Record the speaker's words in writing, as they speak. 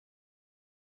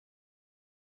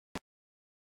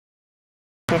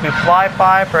will be fly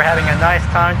by for having a nice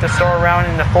time to soar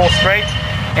around in the full straight.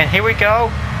 And here we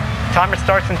go. Timer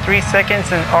starts in 3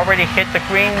 seconds and already hit the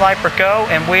green light for go,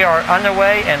 and we are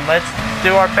underway, and let's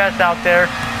do our best out there.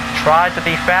 Try to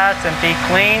be fast and be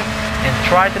clean, and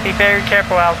try to be very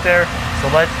careful out there.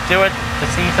 So let's do it to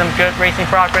see some good racing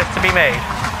progress to be made.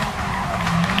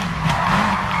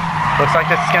 Looks like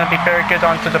this is going to be very good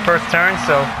onto the first turn,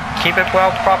 so keep it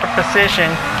well, proper position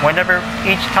whenever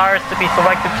each tire is to be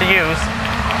selected to use.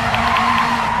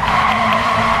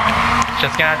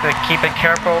 Just going to have to keep it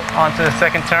careful onto the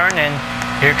second turn, and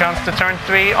here comes the turn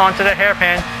 3 onto the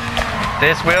hairpin.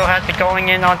 This wheel had to going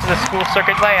in onto the school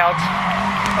circuit layout.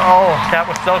 Oh, that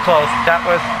was so close. That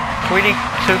was pretty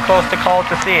too close to call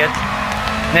to see it.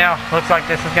 Now, looks like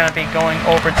this is going to be going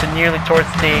over to nearly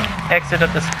towards the exit of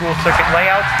the school circuit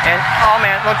layout. And, oh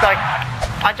man, it looks like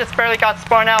I just barely got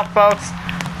spun out, folks.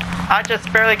 I just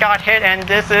barely got hit, and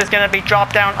this is going to be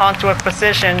dropped down onto a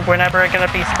position whenever it's going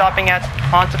to be stopping at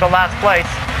onto the last place.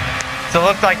 So it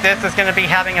looks like this is going to be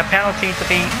having a penalty to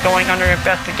be going under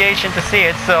investigation to see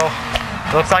it. So,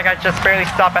 looks like I just barely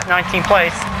stopped at 19th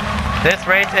place. This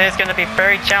race is going to be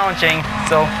very challenging,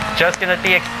 so just going to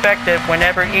be expected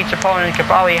whenever each opponent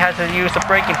probably has to use a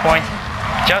braking point.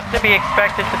 Just to be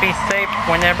expected to be safe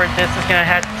whenever this is going to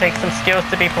have to take some skills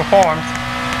to be performed.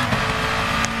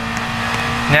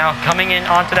 Now coming in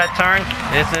onto that turn,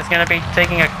 this is going to be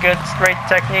taking a good straight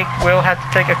technique. We'll have to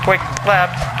take a quick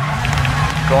left.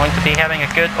 Going to be having a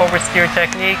good oversteer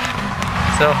technique.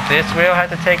 So this will have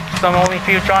to take some only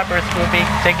few drivers will be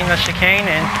taking the chicane,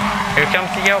 and here comes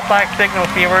the yellow flag signal,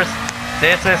 viewers.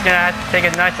 This is going to have to take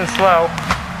it nice and slow.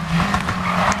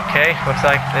 Okay, looks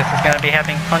like this is going to be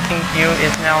having Hunting View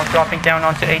is now dropping down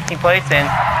onto 18th place, and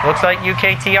looks like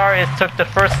UKTR took the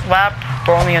first lap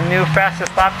for only a new fastest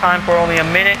lap time for only 1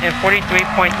 minute and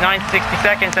 43.960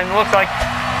 seconds, and looks like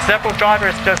several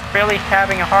drivers just barely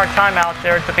having a hard time out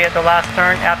there to be at the last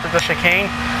turn after the chicane.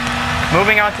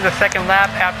 Moving on to the second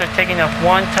lap after taking a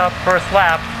one tough first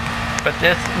lap, but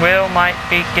this wheel might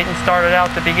be getting started out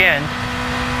to begin.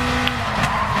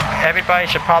 Everybody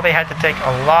should probably have to take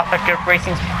a lot of good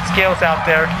racing skills out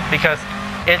there, because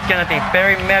it's going to be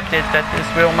very method that this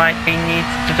wheel might be needs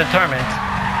to determine.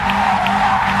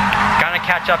 Gotta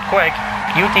catch up quick.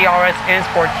 UTRS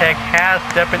Insport Tech has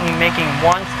definitely making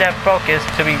one step focus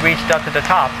to be reached up to the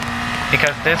top,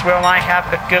 because this wheel might have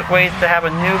a good ways to have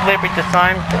a new livery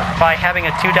design by having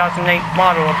a 2008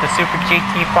 model of the Super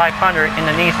GT 500 in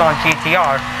the Nissan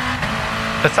GTR.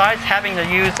 Besides having the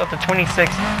use of the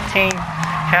 2016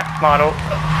 model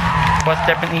was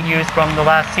definitely used from the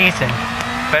last season.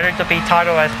 Better to be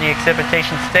titled as the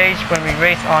exhibition stage when we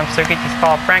race on Circuit des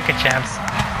Francorchamps.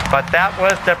 But that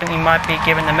was definitely might be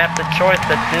given the method choice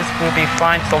that this will be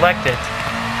fine selected.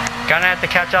 Gonna have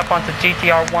to catch up onto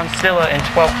GTR1 Silla in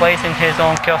 12th place in his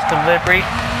own custom livery.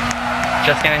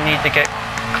 Just gonna need to get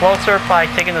closer by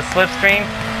taking the slipstream,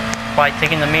 by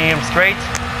taking the medium straight.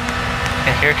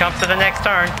 And here comes to the next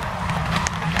turn.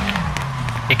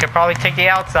 He could probably take the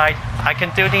outside. I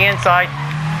can do the inside.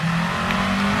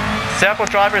 Several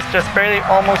drivers just barely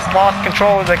almost lost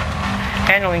control of the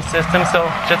handling system,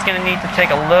 so just gonna need to take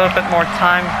a little bit more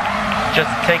time, just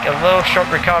take a little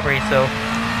short recovery. So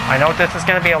I know this is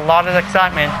going to be a lot of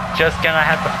excitement. Just going to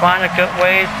have to find a good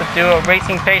ways to do a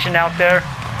racing patient out there.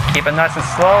 Keep it nice and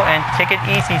slow and take it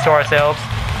easy to ourselves.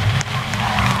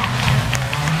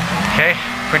 Okay,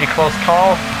 pretty close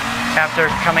call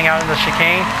after coming out of the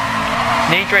chicane.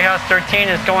 House 13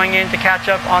 is going in to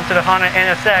catch up onto the Honda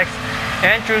NSX.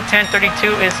 Andrew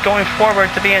 1032 is going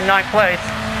forward to be in 9th place.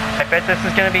 I bet this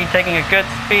is going to be taking a good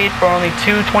speed for only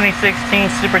two 2016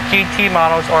 Super GT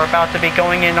models are about to be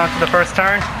going in onto the first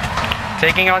turn.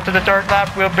 Taking onto the dirt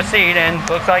lap, we'll proceed, and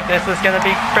looks like this is going to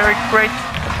be very great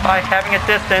by having a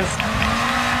distance.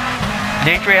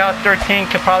 House 13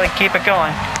 could probably keep it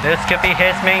going. This could be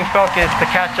his main focus to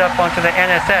catch up onto the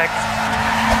NSX.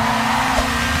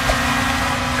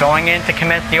 Going in to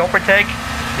commence the overtake.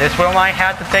 This wheel might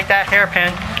have to take that hairpin.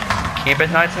 Keep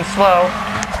it nice and slow.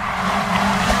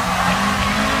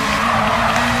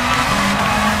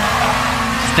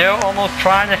 Still almost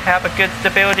trying to have a good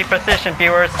stability position,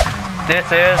 viewers. This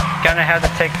is going to have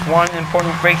to take one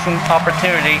important racing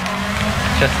opportunity.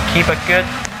 Just keep a good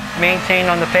maintain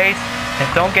on the pace, and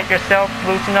don't get yourself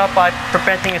loosened up by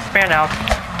preventing a spin out.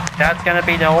 That's going to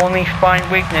be the only fine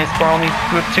weakness for only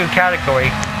Group 2 category.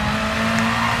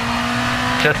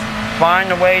 Just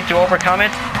find a way to overcome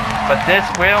it, but this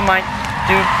wheel might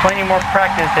do plenty more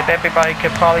practice if everybody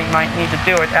could probably might need to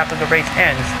do it after the race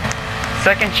ends.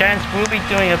 Second chance will be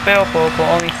doing available for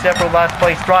only several last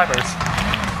place drivers.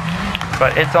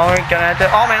 But it's only gonna have to,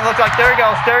 oh man, look like there you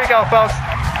go folks.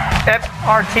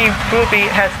 FRT Booby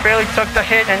has barely took the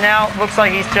hit, and now looks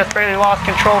like he's just barely lost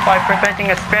control by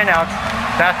preventing a spin out.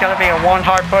 That's going to be a one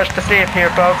hard push to see it here,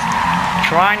 folks.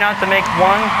 Try not to make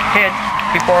one hit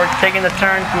before taking the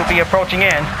turn. We'll be approaching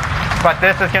in, but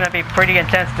this is going to be pretty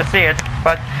intense to see it.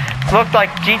 But looks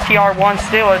like GTR1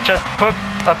 Steeler just took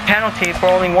a penalty for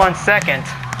only 1 second.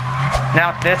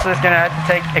 Now this is going to have to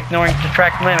take ignoring the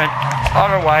track limit.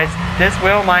 Otherwise, this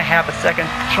wheel might have a second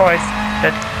choice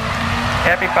that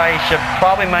everybody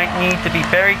might need to be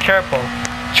very careful.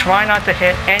 Try not to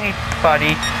hit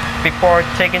anybody before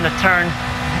taking the turn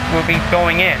we'll be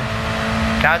going in.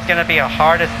 That's going to be a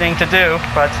hardest thing to do,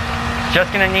 but just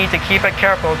going to need to keep it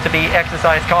careful to be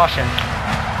exercise caution.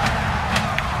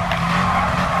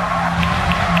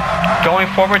 Going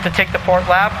forward to take the 4th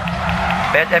lap,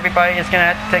 bet everybody is going to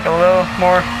have to take a little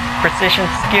more precision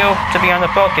skill to be on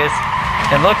the focus.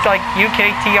 It looks like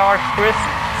UKTR Chris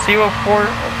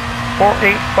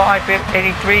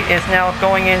 48583 is now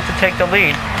going in to take the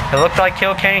lead. It looks like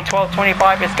Kilkenny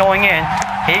 1225 is going in.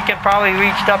 He could probably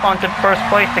reach up onto first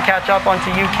place to catch up onto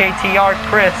UKTR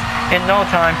Chris in no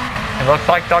time. It looks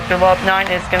like Dr. Love 9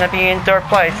 is going to be in 3rd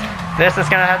place. This is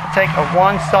going to have to take a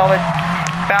one solid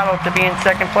battle to be in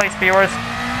 2nd place, viewers.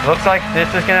 Looks like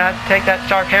this is going to have to take that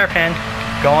sharp hairpin.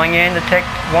 Going in to take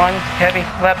one heavy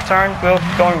left turn. We're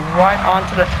going right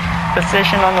onto the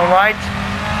position on the right.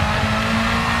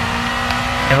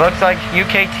 It looks like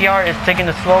UKTR is taking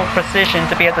the slow position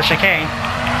to be at the chicane.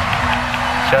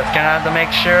 Just gonna have to make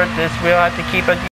sure this will have to keep it